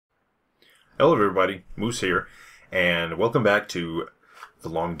Hello everybody, Moose here, and welcome back to The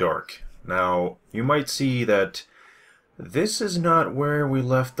Long Dark. Now, you might see that this is not where we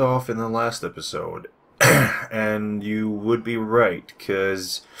left off in the last episode. And you would be right,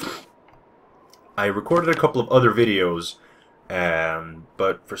 because I recorded a couple of other videos,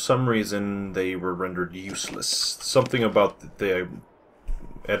 but for some reason they were rendered useless. Something about the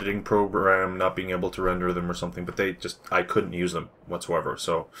editing program not being able to render them or something, but I couldn't use them whatsoever,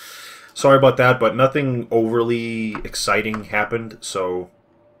 so sorry about that, but nothing overly exciting happened, so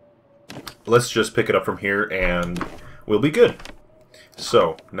let's just pick it up from here and we'll be good.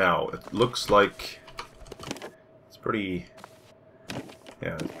 So, now, it looks like it's pretty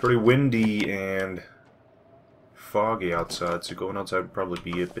windy and foggy outside, so going outside would probably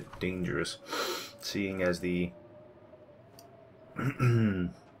be a bit dangerous, seeing as the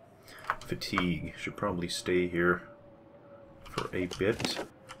fatigue should probably stay here for a bit.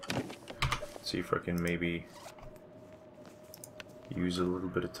 See if I can maybe use a little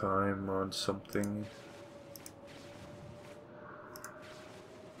bit of time on something.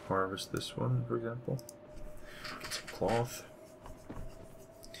 Harvest this one, for example. Get some cloth.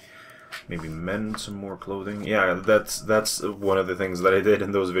 Maybe mend some more clothing. Yeah, that's one of the things that I did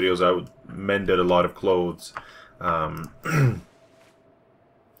in those videos. I mended a lot of clothes.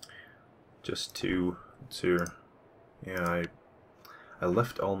 Just to, yeah, I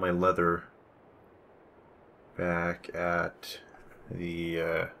left all my leather back at the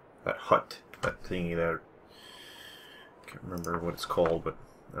that hut, that thingy there. Can't remember what it's called, but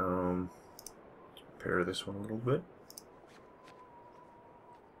repair this one a little bit.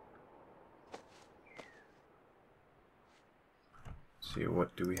 See,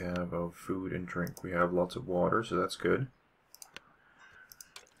 what do we have of food and drink? We have lots of water, so that's good.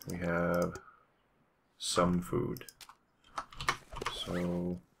 We have some food.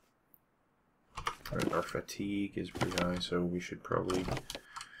 So, right, our fatigue is pretty high, so we should probably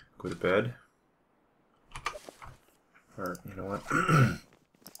go to bed. Or, you know what?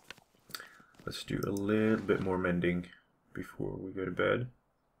 Let's do a little bit more mending before we go to bed.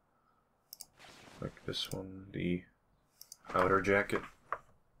 Like this one, the outer jacket.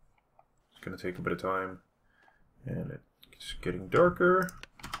 It's going to take a bit of time. And it's getting darker.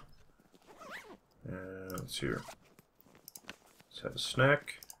 And let's see here. Let's have a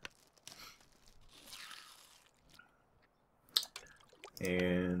snack.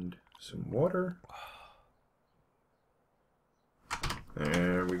 And some water.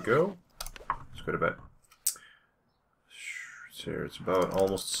 There we go. Let's go to bed. So it's about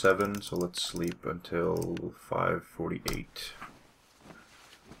almost 7, so let's sleep until 5:48.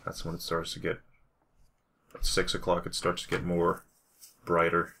 That's when it starts to get, at 6 o'clock it starts to get more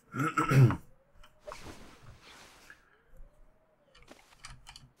brighter.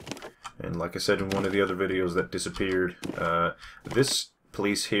 And like I said in one of the other videos that disappeared, this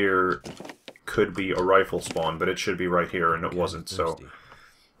place here could be a rifle spawn, but it should be right here, and it wasn't, so...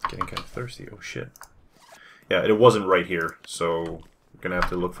 Getting kind of thirsty, oh shit. Yeah, it wasn't right here, so we're gonna have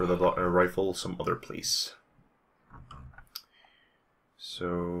to look for the rifle some other place.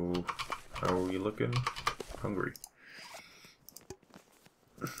 So, how are we looking? Hungry.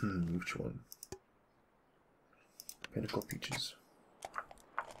 Which one? Pinnacle Peaches.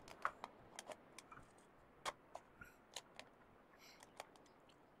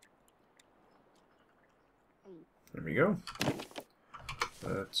 There we go.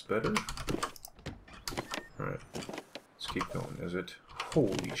 That's better. Alright. Let's keep going. Is it?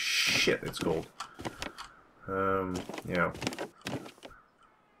 Holy shit, it's gold. Yeah.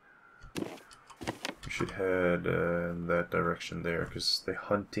 We should head in that direction there, because the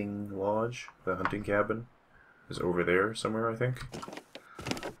hunting lodge, the hunting cabin, is over there somewhere, I think.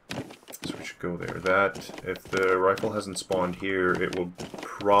 So we should go there. That, if the rifle hasn't spawned here, it will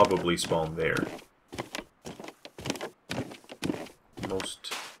probably spawn there.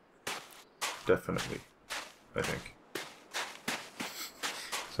 Most definitely, I think.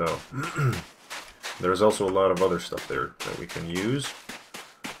 So, there's also a lot of other stuff there that we can use.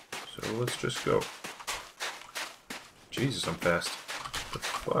 So let's just go. Jesus, I'm fast. What the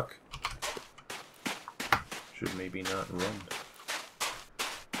fuck? Should maybe not run.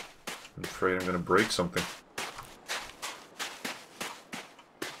 I'm afraid I'm gonna break something.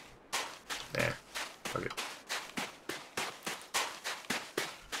 Nah, fuck it.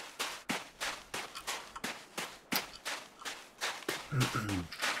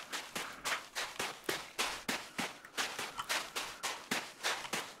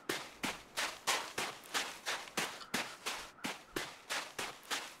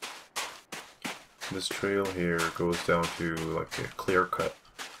 This trail here goes down to like a clear cut.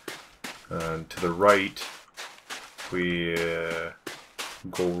 To the right, we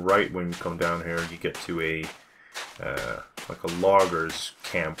go right when you come down here, you get to a like a logger's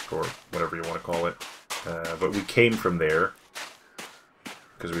camp, or whatever you want to call it. But we came from there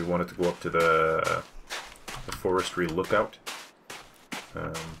because we wanted to go up to the forestry lookout.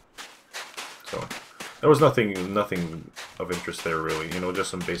 So there was nothing of interest there really. You know,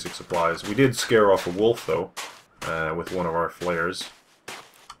 just some basic supplies. We did scare off a wolf though with one of our flares.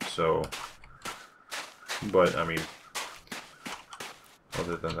 So, but I mean,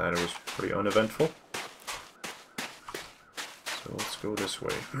 other than that, it was pretty uneventful. So let's go this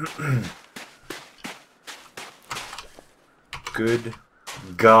way. Good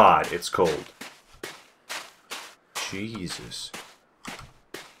God, it's cold. Jesus.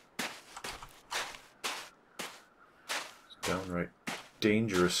 It's downright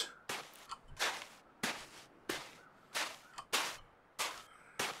dangerous.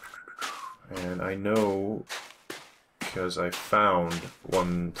 And I know, because I found,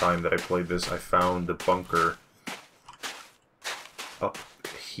 one time that I played this, I found the bunker up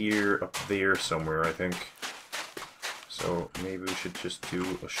here, up there somewhere, I think. So maybe we should just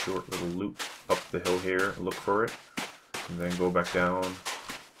do a short little loop up the hill here, look for it, and then go back down.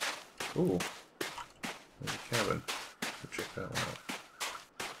 Ooh, there's a cabin. Go check that one out.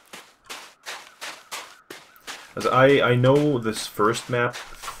 As I know this first map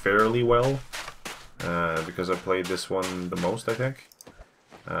fairly well, because I played this one the most, I think.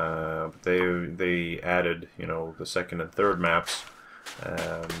 They added, you know, the second and third maps.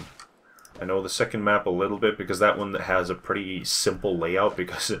 I know the second map a little bit because that one has a pretty simple layout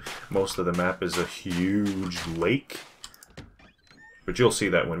because most of the map is a huge lake. But you'll see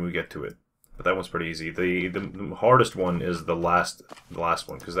that when we get to it. But that one's pretty easy. The hardest one is the last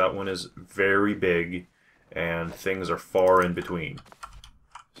one because that one is very big and things are far in between.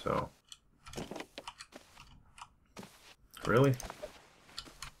 So, really?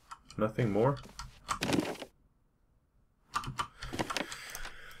 Nothing more?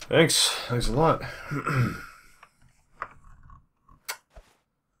 Thanks a lot.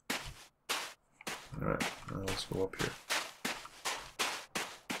 Alright, now let's go up here.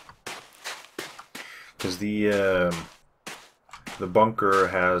 Because the bunker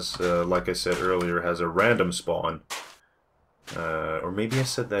has, like I said earlier, has a random spawn. Or maybe I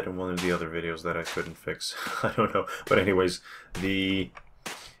said that in one of the other videos that I couldn't fix. I don't know. But anyways, the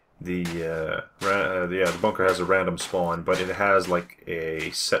bunker has a random spawn, but it has like a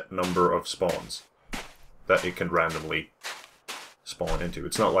set number of spawns that it can randomly spawn into.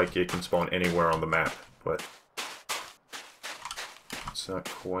 It's not like it can spawn anywhere on the map, but it's not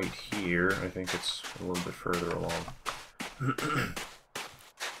quite here. I think it's a little bit further along.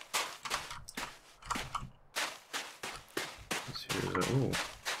 Ooh.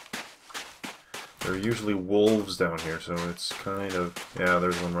 There are usually wolves down here, so it's kind of... Yeah,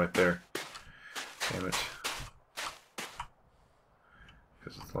 there's one right there. Damn it.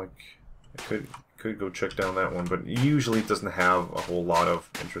 Because it's like... I could go check down that one, but usually it doesn't have a whole lot of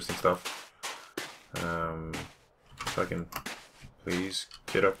interesting stuff. If I can please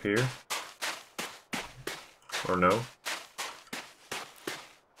get up here. Or no.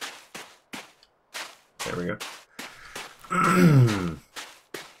 There we go.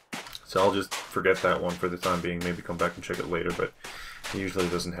 So I'll just forget that one for the time being, maybe come back and check it later, but it usually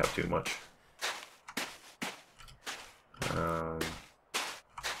doesn't have too much.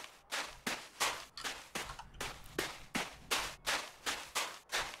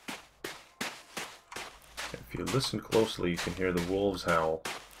 If you listen closely, you can hear the wolves howl.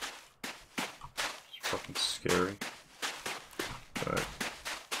 It's fucking scary. But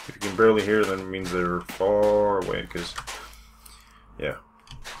if you can barely hear them, it means they're far away, because... Yeah.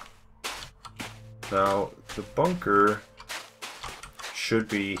 Now, the bunker should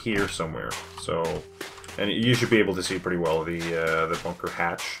be here somewhere, so... And you should be able to see pretty well the bunker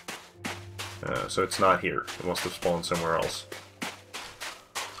hatch. So it's not here. It must have spawned somewhere else.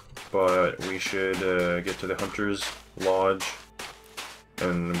 But we should get to the Hunter's Lodge,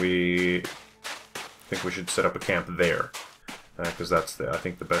 and I think we should set up a camp there. Because that's, I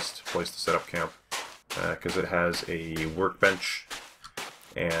think, the best place to set up camp. Because it has a workbench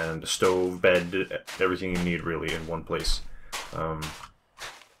and a stove, bed, everything you need really in one place. And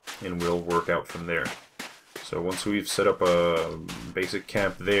we'll work out from there. So once we've set up a basic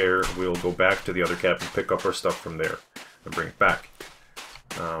camp there, we'll go back to the other camp and pick up our stuff from there and bring it back.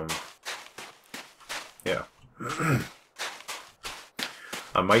 Yeah.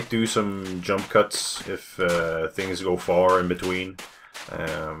 I might do some jump cuts if things go far in between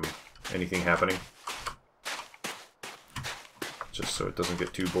anything happening. just so it doesn't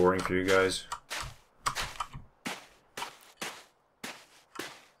get too boring for you guys.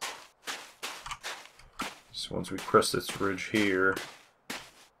 So once we crest this ridge here,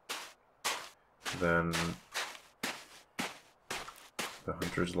 then the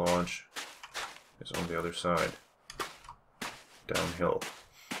Hunter's Lodge is on the other side, downhill.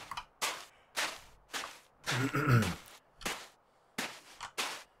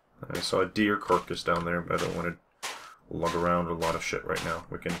 I saw a deer carcass down there, but I don't want to lug around a lot of shit right now.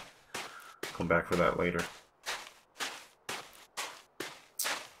 We can come back for that later.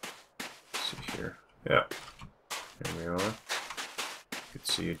 Let's see here. Yeah. There we are. You can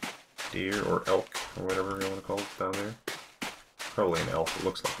see a deer or elk or whatever you want to call it down there. Probably an elk. It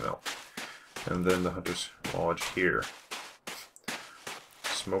looks like an elk. And then the Hunter's Lodge here.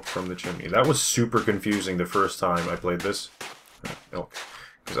 Smoke from the chimney. That was super confusing the first time I played this. Elk.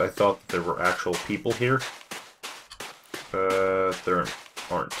 Because I thought that there were actual people here. But there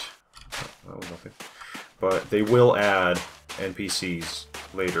aren't. That was nothing. But they will add NPCs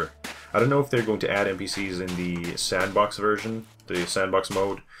later. I don't know if they're going to add NPCs in the sandbox version, the sandbox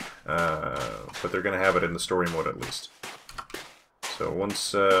mode, but they're going to have it in the story mode at least. So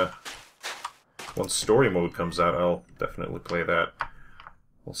once story mode comes out, I'll definitely play that.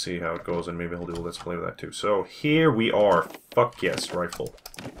 We'll see how it goes, and maybe I'll do a Let's Play of that too. So here we are. Fuck yes, rifle.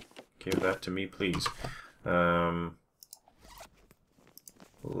 Give that to me, please.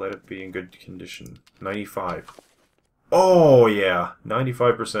 Let it be in good condition. 95. Oh, yeah.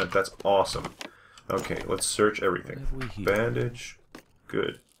 95%. That's awesome. Okay, let's search everything. Bandage.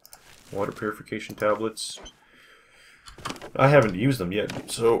 Good. Water purification tablets. I haven't used them yet,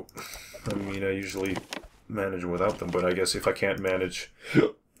 so... I mean, I usually manage without them, but I guess if I can't manage...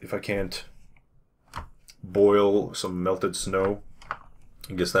 If I can't boil some melted snow,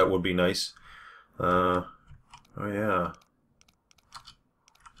 I guess that would be nice. Oh, yeah.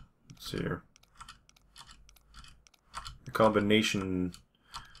 Let's see here. The combinations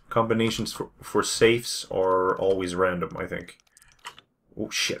for safes are always random, I think. Oh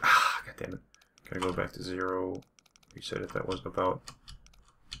shit! Ah, god damn it! Gotta go back to 0. You said it. That was about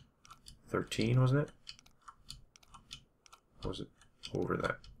 13, wasn't it? Or was it over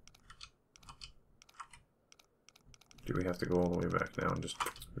that? Do we have to go all the way back now and just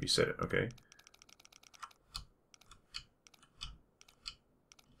reset it? Okay.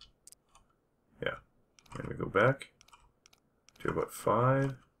 Yeah. And we go back to about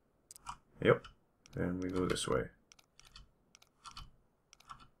 5. Yep. And we go this way.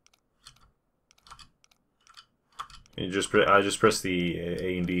 You just I just press the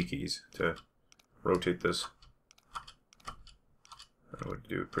A and D keys to rotate this. I would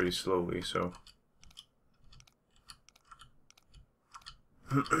do it pretty slowly, so.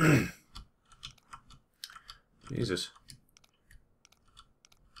 Jesus.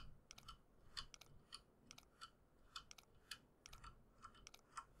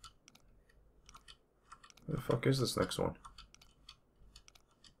 Where the fuck is this next one?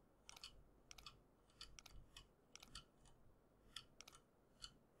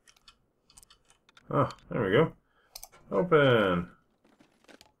 Oh, there we go. Open.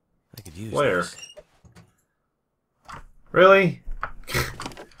 I could use Where? this. Really?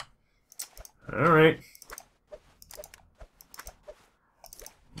 Alright.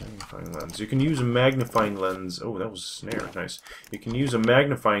 Magnifying lens. You can use a magnifying lens. Oh, that was a snare. Nice. You can use a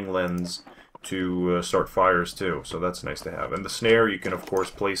magnifying lens to start fires too, so that's nice to have. And the snare you can, of course,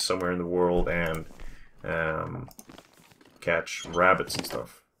 place somewhere in the world and catch rabbits and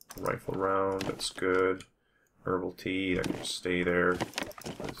stuff. Rifle round, that's good. Herbal tea, that can just stay there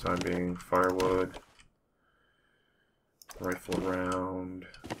for the time being. Firewood. Rifle round.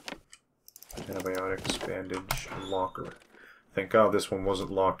 Antibiotics, bandage, locker. Thank God this one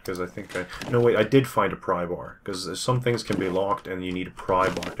wasn't locked, because I think I... No, wait, I did find a pry bar, because some things can be locked and you need a pry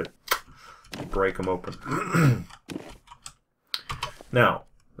bar to break them open. Now,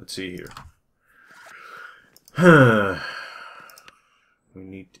 let's see here. We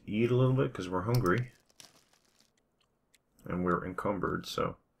need to eat a little bit because we're hungry. And we're encumbered,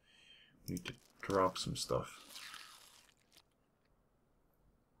 so we need to drop some stuff.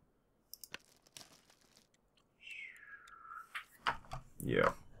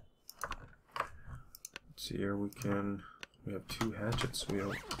 Yeah. Let's see here, we have 2 hatchets. We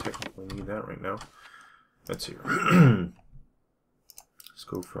don't technically need that right now. Let's see here. Let's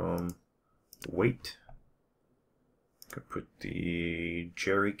go from weight. Could put the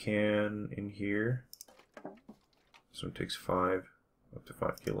jerry can in here. This one takes 5, up to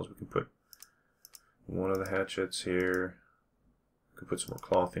 5 kilos. We can put one of the hatchets here. could put some more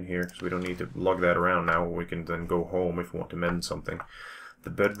cloth in here because we don't need to lug that around now. We can then go home if we want to mend something.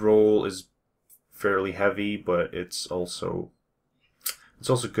 The bedroll is fairly heavy, but it's also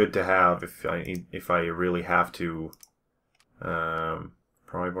good to have if I really have to.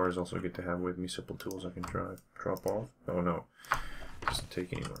 Pry bar is also good to have with me. Simple tools I can drop off. Oh no, doesn't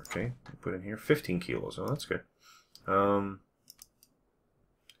take anymore. Okay, put in here 15 kilos. Oh, that's good.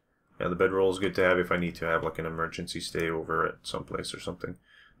 Yeah, the bedroll is good to have if I need to have like an emergency stay over at some place or something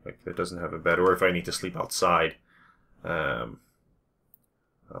like that doesn't have a bed, or if I need to sleep outside. The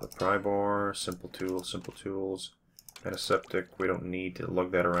pry bar, simple tools, antiseptic. We don't need to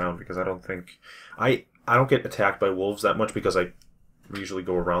lug that around because I don't think I don't get attacked by wolves that much because I usually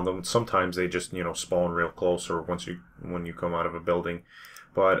go around them. Sometimes they just spawn real close or when you come out of a building.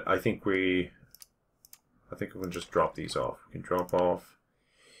 But I think we can just drop these off. We can drop off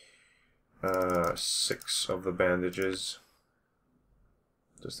 6 of the bandages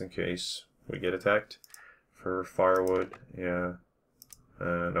just in case we get attacked. For firewood, yeah.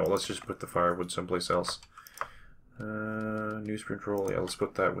 No, let's just put the firewood someplace else. Newsprint roll, yeah, let's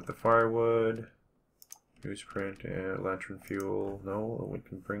put that with the firewood. Newsprint and lantern fuel. No, we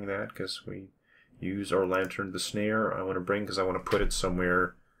can bring that because we use our lantern. The snare I want to bring because I want to put it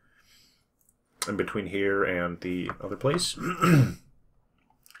somewhere in between here and the other place.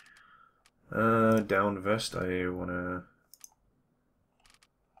 Down vest, I want to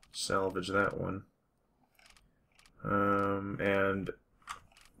salvage that one. And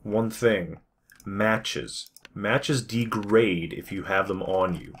one thing, matches. Matches degrade if you have them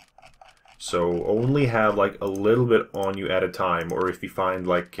on you. So only have like a little bit on you at a time, or if you find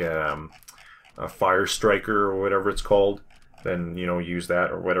like a fire striker or whatever it's called, then use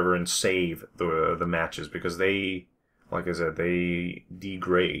that or whatever and save the matches because they, like I said, they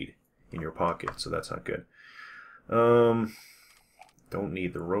degrade in your pocket, so that's not good. Don't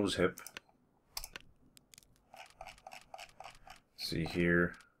need the rose hip. See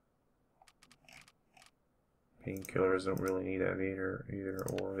here. Painkillers, don't really need that either,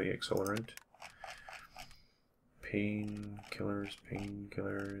 or the accelerant. Painkillers.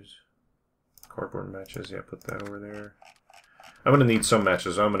 Cardboard matches, yeah, put that over there. I'm gonna need some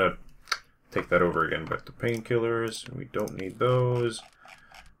matches, so I'm gonna take that over again, but the painkillers, we don't need those.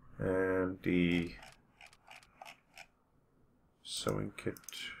 And the sewing kit,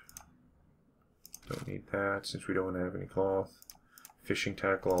 don't need that since we don't have any cloth. Fishing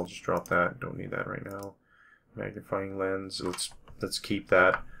tackle, I'll just drop that, don't need that right now. Magnifying lens, let's keep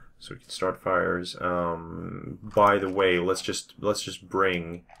that so we can start fires. By the way, let's just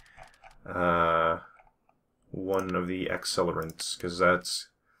bring one of the accelerants because that's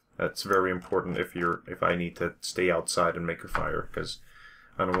very important if I need to stay outside and make a fire, because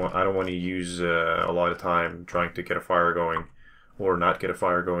I don't want to use a lot of time trying to get a fire going or not get a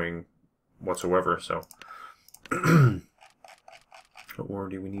fire going whatsoever. So or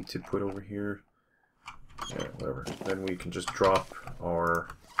do we need to put over here? Yeah, whatever. Then we can just drop our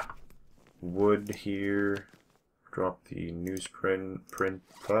wood here. Drop the newsprint.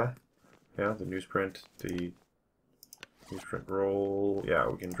 Yeah, the newsprint. The newsprint roll. Yeah,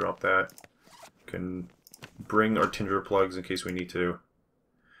 we can drop that. We can bring our tinder plugs in case we need to.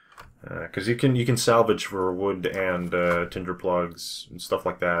 Because you can salvage for wood and tinder plugs and stuff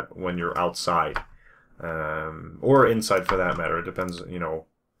like that when you're outside, or inside for that matter. It depends,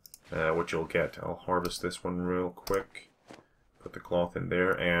 what you'll get. I'll harvest this one real quick. Put the cloth in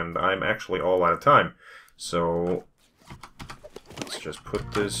there, and I'm actually all out of time. So let's just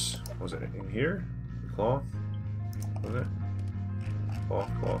put this. Was it in here? Cloth. Was it?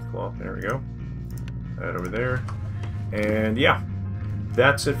 Cloth. There we go. That over there, and yeah.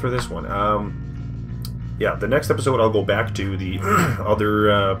 That's it for this one. Yeah, the next episode I'll go back to the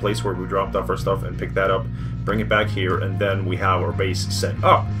other place where we dropped off our stuff and pick that up, bring it back here, and then we have our base set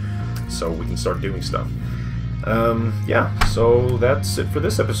up so we can start doing stuff. Yeah, so that's it for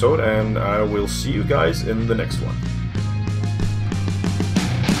this episode, and I will see you guys in the next one.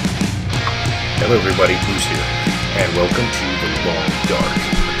 Hello everybody, Bruce here, and welcome to The Long Dark,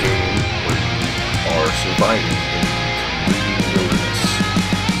 a game where we are surviving in wilderness.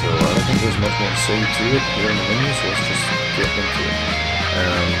 So I don't think there's much more to say to it here in the menu, so let's just get into it.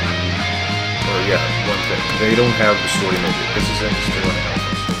 Or yeah, one thing, they don't have the story mode. This is still an alpha.